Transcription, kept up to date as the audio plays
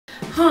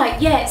Hi,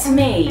 yeah, it's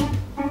me.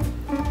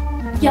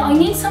 Yeah, I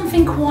need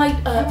something quite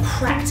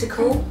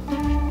practical.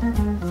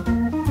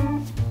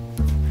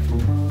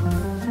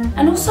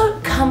 And also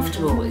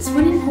comfortable. It's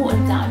really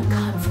important that I'm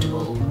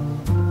comfortable.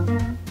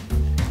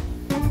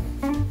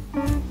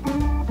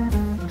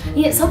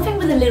 Yeah, something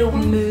with a little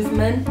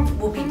movement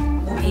will be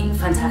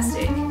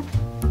fantastic.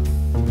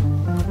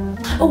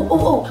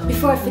 Oh,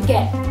 before I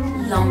forget,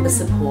 lumbar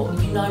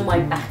support. You know my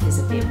back is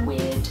a bit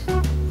weird.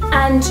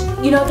 And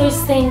you know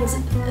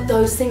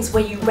those things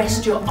where you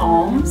rest your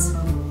arms?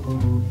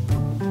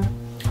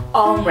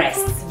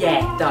 Armrests,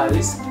 yeah,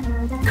 those.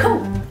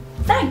 Cool,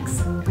 thanks.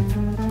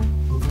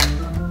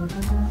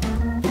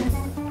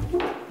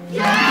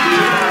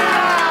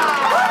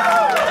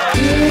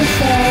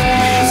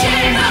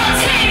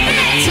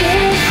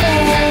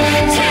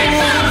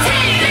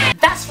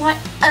 That's right,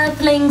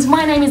 Earthlings,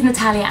 my name is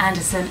Natalia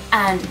Anderson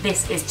and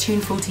this is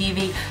Tuneful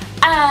TV,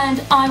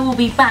 and I will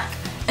be back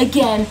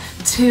again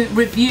to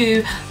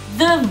review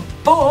The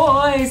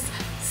Voice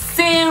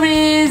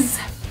Series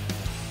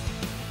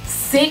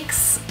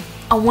 6.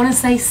 I want to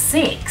say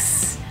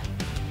 6.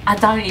 I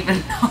don't even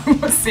know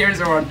what series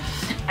we're on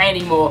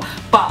anymore,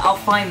 but I'll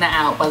find that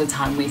out by the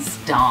time we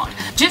start.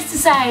 Just to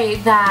say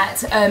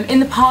that in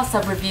the past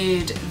I've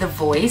reviewed The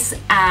Voice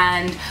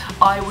and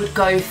I would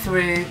go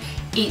through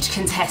each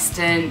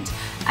contestant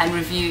and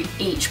review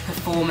each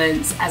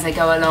performance as I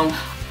go along.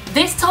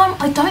 This time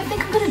I don't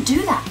think I'm going to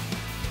do that.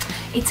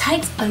 It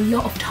takes a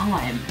lot of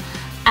time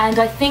and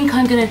I think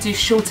I'm going to do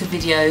shorter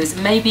videos,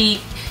 maybe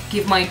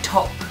give my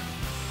top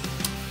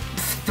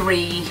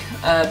 3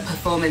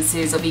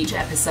 performances of each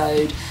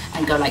episode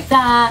and go like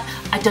that.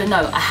 I don't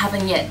know, I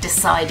haven't yet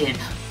decided,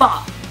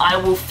 but I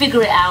will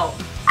figure it out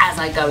as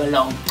I go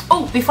along.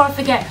 Oh, before I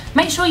forget,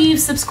 make sure you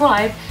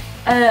subscribe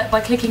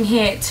by clicking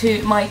here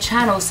to my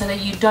channel so that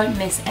you don't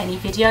miss any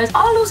videos.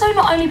 I'll also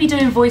not only be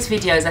doing voice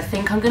videos, I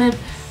think I'm going to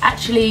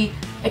actually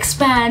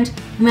expand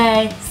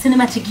my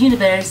cinematic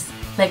universe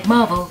like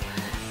Marvel,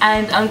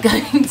 and I'm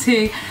going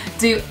to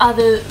do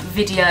other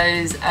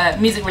videos,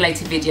 music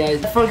related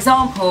videos. For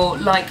example,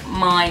 like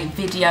my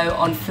video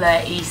on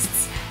Fleur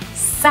East's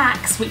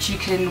sax, which you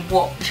can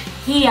watch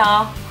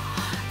here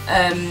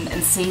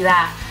and see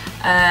that.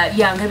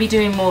 Yeah, I'm going to be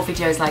doing more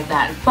videos like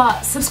that.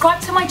 But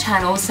subscribe to my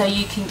channel so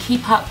you can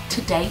keep up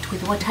to date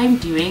with what I'm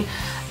doing.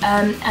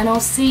 And I'll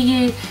see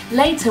you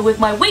later with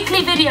my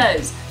weekly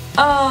videos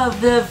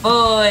of The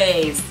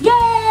Voice.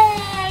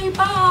 Yay!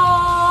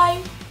 Bye!